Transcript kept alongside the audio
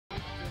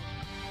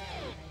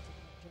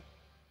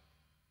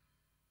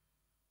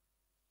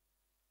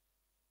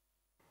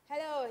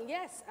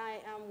Yes, I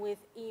am with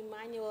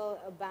Emmanuel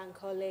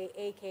Bankole,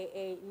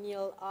 a.k.a.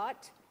 Neil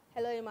Art.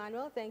 Hello,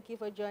 Emmanuel. Thank you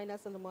for joining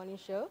us on the morning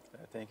show.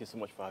 Thank you so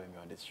much for having me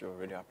on this show.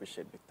 Really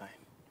appreciate big time.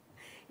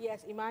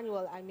 Yes,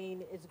 Emmanuel, I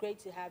mean, it's great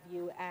to have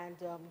you. And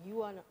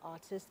you are an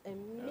artist, a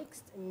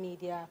mixed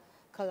media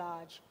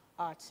collage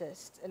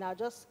artist. And now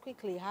just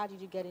quickly, how did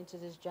you get into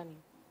this journey?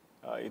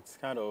 It's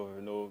kind of,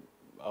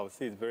 I would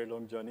say it's a very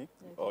long journey.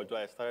 Okay. Although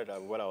I started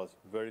when I was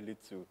very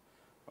little.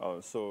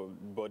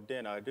 But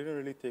then I didn't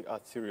really take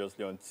art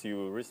seriously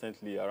until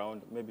recently,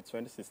 around maybe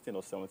 2016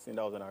 or 17.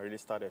 That was when I really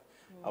started.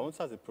 I went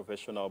as a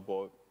professional,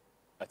 but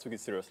I took it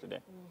seriously then.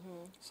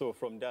 So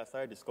from there, I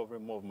started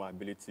discovering more of my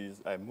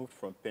abilities. I moved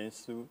from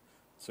pencil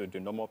to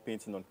the normal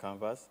painting on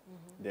canvas,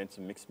 then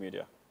to mixed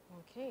media.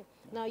 Okay.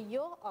 Now,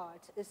 your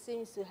art, it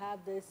seems to have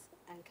this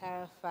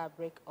Ankara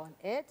fabric on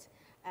it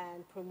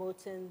and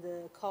promoting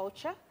the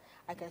culture.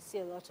 I can see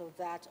a lot of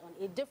that on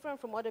it,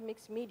 different from other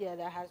mixed media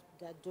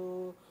that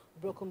do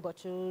broken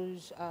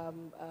bottles,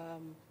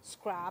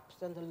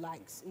 scraps and the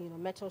likes,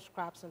 metal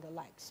scraps and the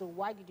likes. So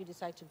why did you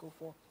decide to go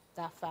for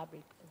that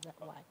fabric? Is that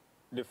why?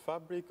 The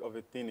fabric of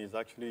a thing is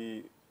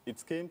actually,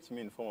 it came to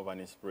me in form of an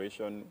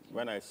inspiration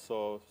when I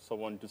saw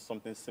someone do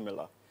something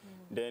similar.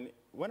 Then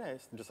when I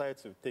decided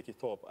to take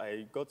it up,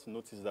 I got to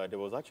notice that there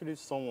was actually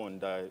someone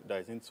that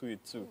is into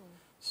it too.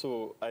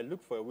 So I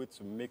looked for a way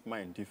to make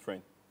mine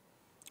different.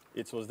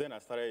 It was then I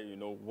started,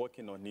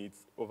 working on it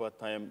over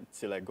time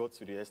till I got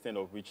to the extent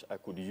of which I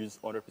could use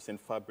 100%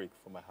 fabric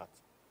for my hat.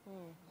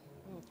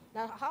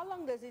 Now, how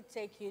long does it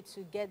take you to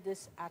get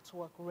this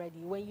artwork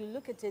ready? When you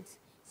look at it,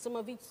 some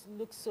of it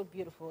looks so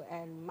beautiful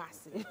and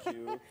massive. Thank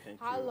you.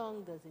 Thank How you.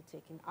 long does it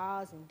take? In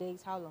hours, in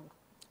days? How long?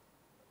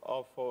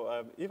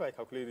 If I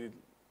calculate it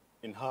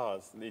in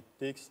hours, it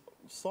takes,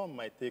 some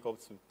might take up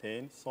to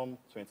 10, some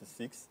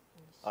 26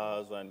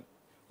 hours.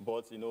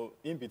 But,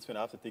 in between,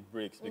 I have to take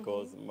breaks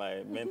because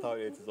my mental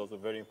health is also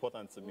very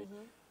important to me.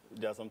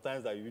 There are some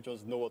times that you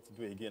just know what to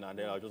do again, and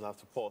then I'll just have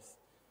to pause.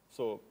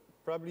 So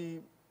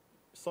probably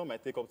some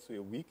might take up to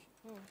a week,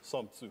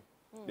 some two,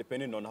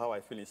 depending on how I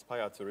feel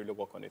inspired to really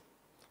work on it.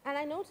 And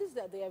I noticed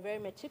that they are very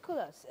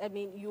meticulous. I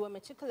mean, you are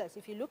meticulous.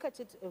 If you look at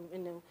it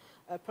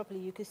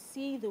properly, you can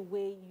see the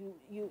way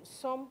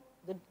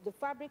the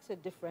fabrics are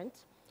different.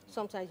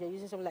 Sometimes you're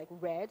using some like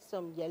red,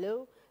 some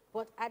yellow,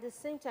 but at the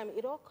same time,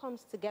 it all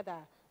comes together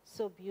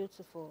so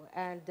beautiful.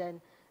 And then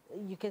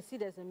you can see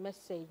there's a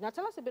message. Now,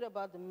 tell us a bit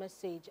about the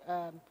message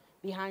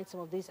behind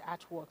some of these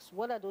artworks.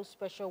 What are those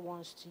special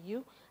ones to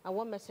you, and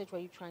what message were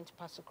you trying to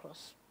pass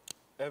across?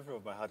 Every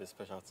of my art is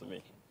special to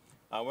me.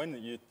 And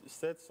when you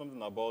said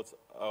something about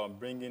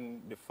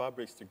bringing the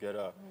fabrics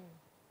together,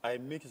 I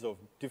mix of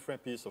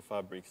different pieces of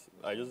fabrics.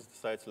 I just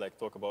decided to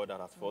talk about that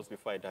at first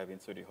before I dive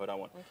into the other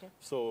one. Okay.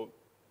 So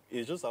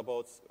it's just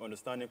about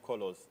understanding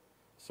colors.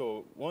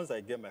 So once I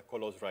get my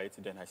colors right,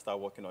 then I start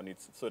working on it.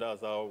 So that's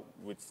how,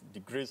 with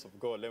the grace of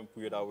God, let me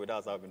put it that way,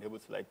 that's how I've been able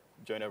to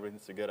join everything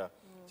together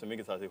to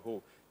make it as a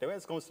whole. Then when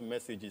it comes to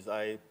messages,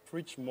 I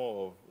preach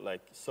more of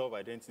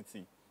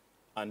self-identity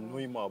and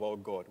knowing more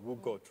about God, who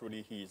God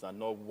truly is, and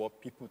not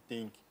what people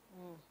think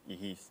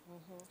He is.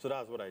 So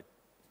that's what I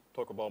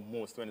talk about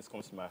most when it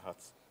comes to my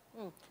heart.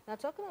 Now,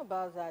 talking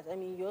about that, I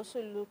mean, you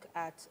also look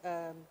at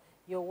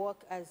your work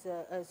as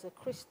a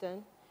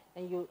Christian,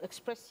 and you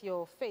express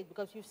your faith,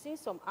 because you've seen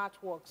some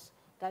artworks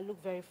that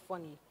look very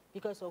funny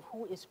because of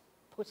who is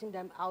putting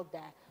them out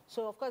there.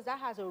 So, of course, that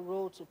has a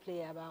role to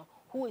play about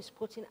who is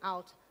putting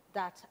out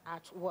that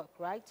artwork,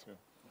 right? Yeah.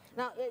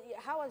 Now,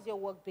 how has your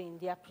work been,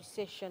 the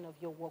appreciation of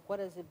your work? What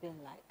has it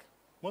been like?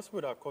 Most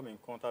people that come in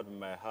contact with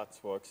my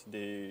artworks,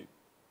 they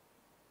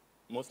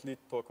mostly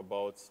talk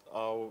about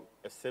how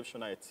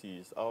exceptional it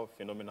is, how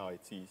phenomenal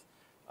it is.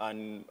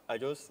 And I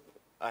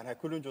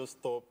couldn't just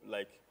stop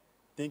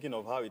thinking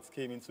of how it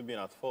came into being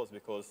at first,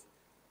 because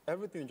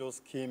everything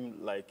just came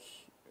like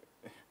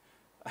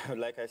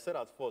I said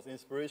at first,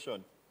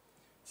 inspiration.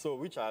 So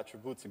which I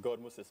attribute to God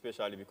most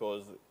especially,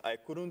 because I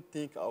couldn't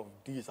think of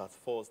this at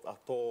first at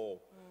all.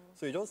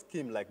 So it just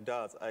came like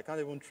that. I can't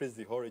even trace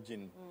the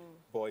origin,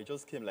 but it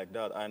just came like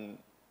that. And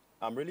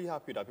I'm really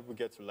happy that people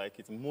get to like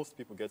it. Most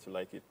people get to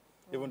like it,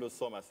 even though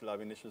some are still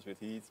having issues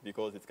with it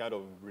because it's kind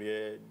of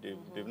rare.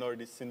 They've not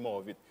really seen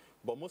more of it.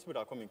 But most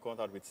people that come in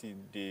contact with it,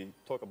 they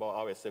talk about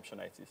how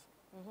exceptional it is.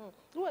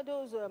 Who are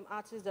those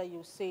artists that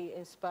you say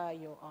inspire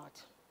your art?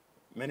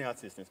 Many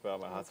artists inspire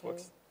my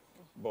artworks.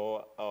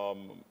 But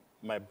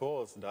my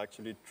boss that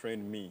actually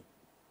trained me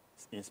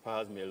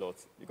inspires me a lot,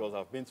 because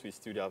I've been to his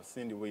studio, I've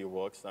seen the way he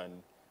works,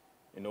 and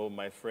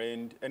my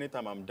friend,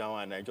 anytime I'm down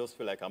and I just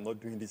feel like I'm not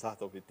doing this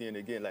art of a thing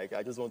again,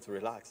 I just want to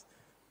relax.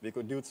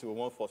 Because due to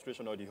one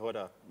frustration or the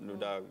other,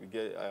 that we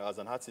get, as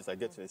an artist, I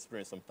get to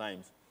experience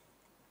sometimes.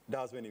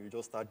 That's when he will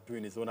just start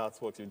doing his own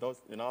artworks.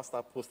 He now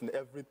start posting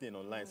everything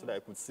online so that I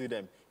could see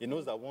them. He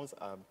knows that once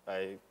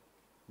I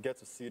get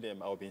to see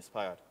them, I'll be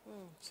inspired.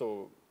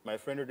 So my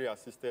friend really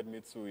assisted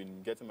me too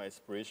in getting my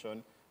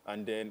inspiration,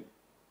 and then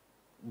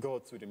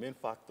God to the main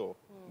factor.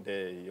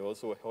 He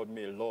also helped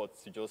me a lot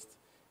to just,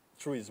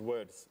 through his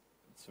words,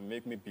 to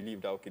make me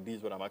believe that, okay, this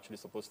is what I'm actually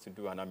supposed to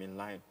do and I'm in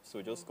line.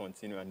 So just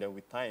continue, and then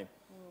with time,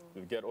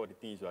 you'll get all the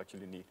things you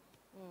actually need.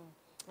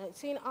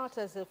 Seeing art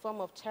as a form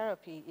of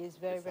therapy is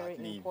very, very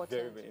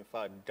important. In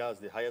fact, that's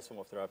the highest form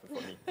of therapy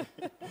for me.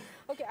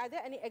 Okay, are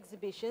there any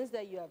exhibitions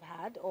that you have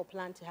had or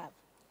plan to have?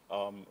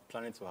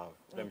 Planning to have.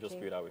 Let me just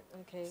put it that way.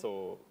 Okay.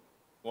 So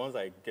once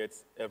I get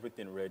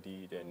everything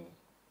ready, then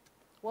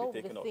what will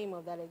be the theme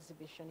of that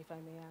exhibition, if I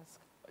may ask?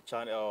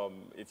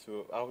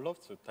 I would love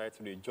to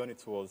title it Journey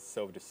Towards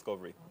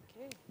Self-Discovery.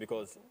 Okay.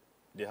 Because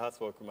the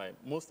artwork,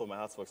 most of my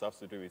artworks have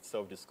to do with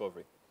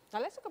self-discovery. Now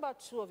let's talk about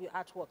two of your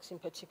artworks in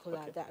particular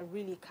that are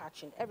really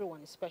catching.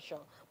 Everyone is special,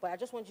 but I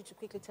just want you to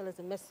quickly tell us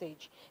the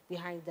message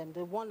behind them.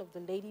 The one of the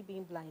lady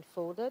being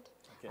blindfolded,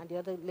 and the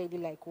other lady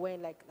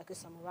wearing like a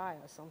samurai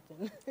or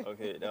something.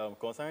 Okay,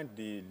 concerning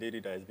the lady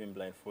that is being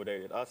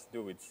blindfolded, it has to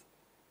do with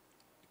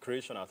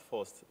creation at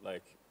first,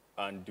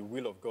 and the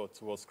will of God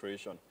towards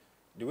creation.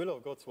 The will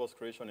of God towards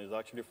creation is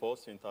actually for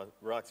us to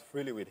interact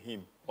freely with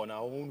Him on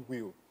our own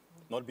will,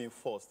 not being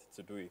forced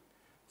to do it.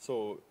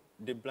 So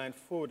the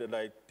blindfold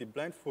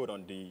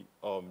on the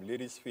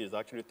lady's face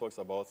actually talks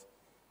about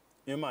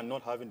human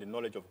not having the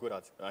knowledge of good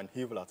and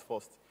evil at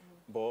first.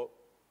 But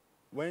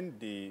when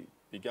they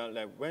began,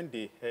 when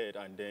they heard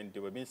and then they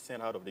were being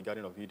sent out of the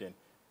Garden of Eden,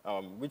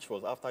 which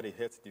was after they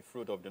ate the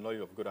fruit of the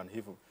knowledge of good and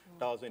evil,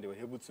 that was when they were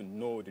able to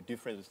know the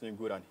difference between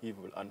good and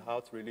evil and how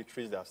to really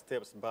trace their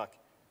steps back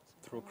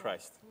through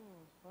Christ.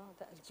 Wow,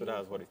 that is so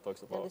that's what it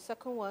talks about. And the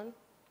second one?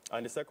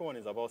 And the second one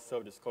is about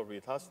self-discovery.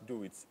 It has to do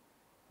with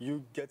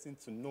you getting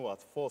to know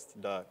at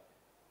first that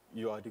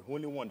you are the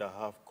only one that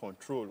have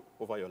control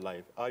over your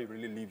life, how you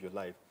really live your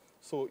life.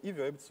 So if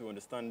you're able to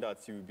understand that,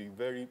 you'll be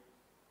very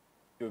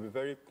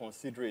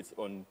considerate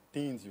on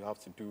things you have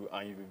to do,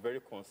 and you'll be very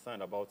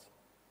concerned about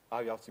how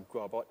you have to go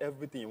about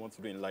everything you want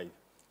to do in life.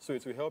 So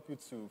it will help you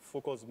to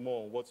focus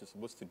more on what you're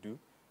supposed to do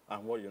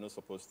and what you're not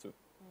supposed to.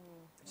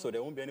 So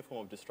there won't be any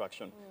form of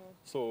distraction.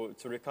 So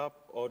to recap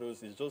all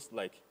those, it's just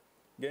like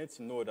getting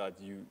to know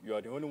that you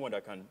are the only one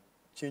that can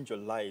change your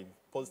life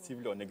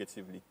positively or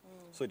negatively.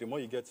 So the more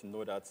you get to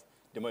know that,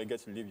 the more you get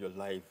to live your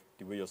life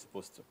the way you're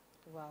supposed to.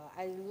 Wow,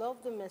 I love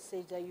the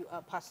message that you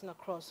are passing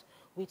across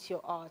with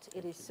your art.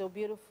 It is so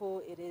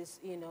beautiful. It is,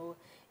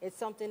 it's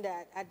something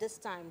that at this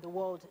time the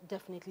world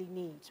definitely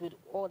needs with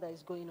all that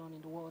is going on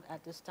in the world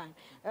at this time.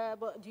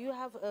 But do you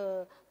have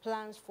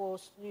plans for,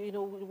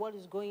 what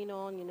is going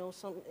on,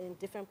 some in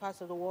different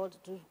parts of the world?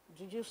 Do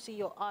you see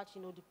your art,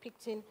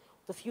 depicting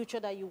the future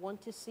that you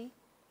want to see?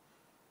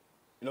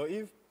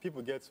 If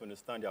people get to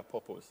understand their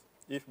purpose,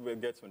 if people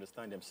get to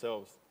understand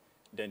themselves,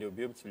 then they'll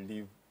be able to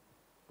live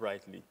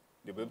rightly.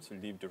 They'll be able to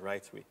live the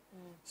right way.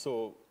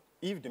 So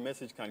if the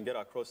message can get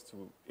across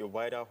to a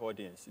wider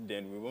audience,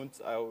 then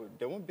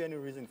there won't be any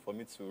reason for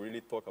me to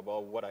really talk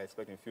about what I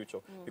expect in the future,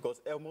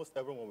 because almost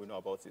everyone will know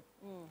about it.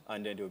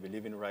 And then they'll be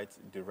living the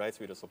right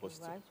way they're supposed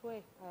to. The right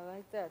way. I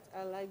like that.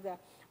 I like that.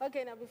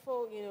 Okay, now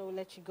before,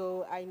 let you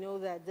go, I know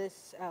that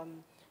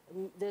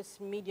this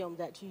medium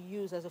that you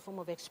use as a form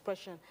of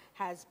expression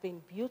has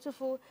been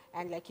beautiful,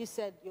 and like you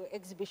said, your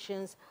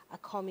exhibitions are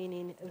coming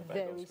in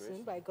very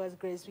soon. By God's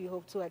grace, we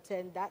hope to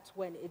attend that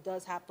when it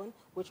does happen,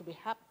 which will be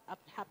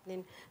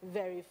happening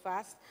very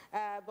fast.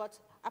 But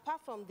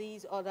apart from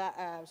these other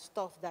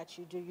stuff that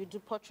you do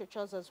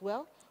portraitures as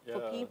well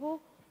for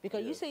people?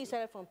 Because you say you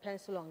started from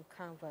pencil on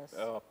canvas.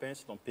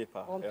 Pencil on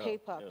paper. On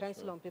paper,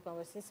 pencil on paper.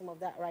 We're seeing some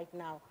of that right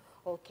now.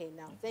 Okay,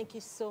 now, thank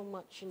you so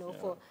much,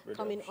 for really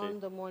coming on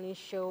the morning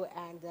show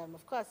and,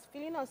 of course,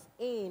 filling us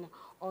in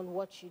on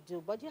what you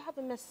do. But you have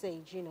a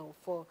message,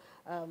 for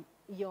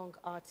young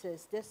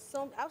artists. There's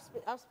some,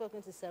 I've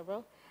spoken to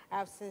several,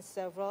 I've seen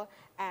several,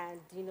 and,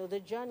 the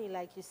journey,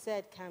 like you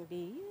said, can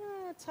be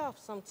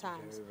tough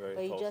sometimes, very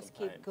but you just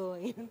sometimes. keep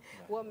going.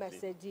 What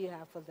message do you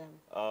have for them?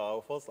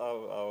 First, I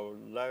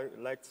would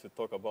like to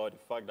talk about the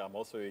fact that I'm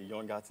also a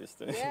young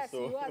artist. Yes,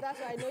 you are. That's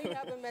why I know you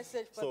have a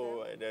message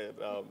for them.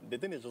 So the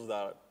thing is just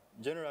that,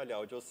 generally, I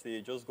would just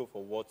say, just go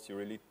for what you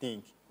really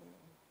think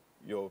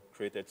you're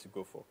created to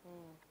go for.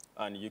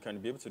 And you can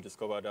be able to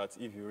discover that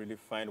if you really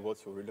find what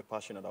you're really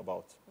passionate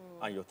about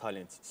and your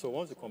talents. So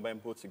once you combine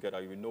both together,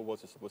 you will know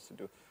what you're supposed to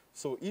do.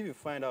 So if you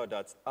find out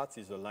that art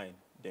is your line,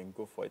 then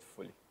go for it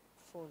fully.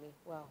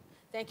 Wow.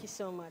 Thank you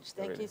so much.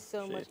 Thank you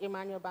so much,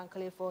 Emmanuel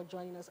Bankole, for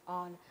joining us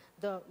on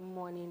the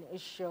morning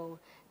show.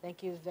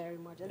 Thank you very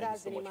much. And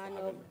that's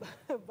Emmanuel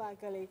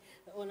Bankole,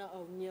 the owner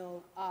of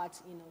Neo Art,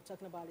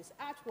 talking about his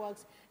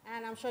artworks.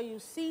 And I'm sure you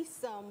see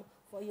some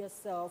for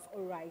yourself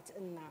right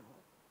now.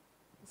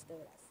 Stay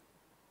with us.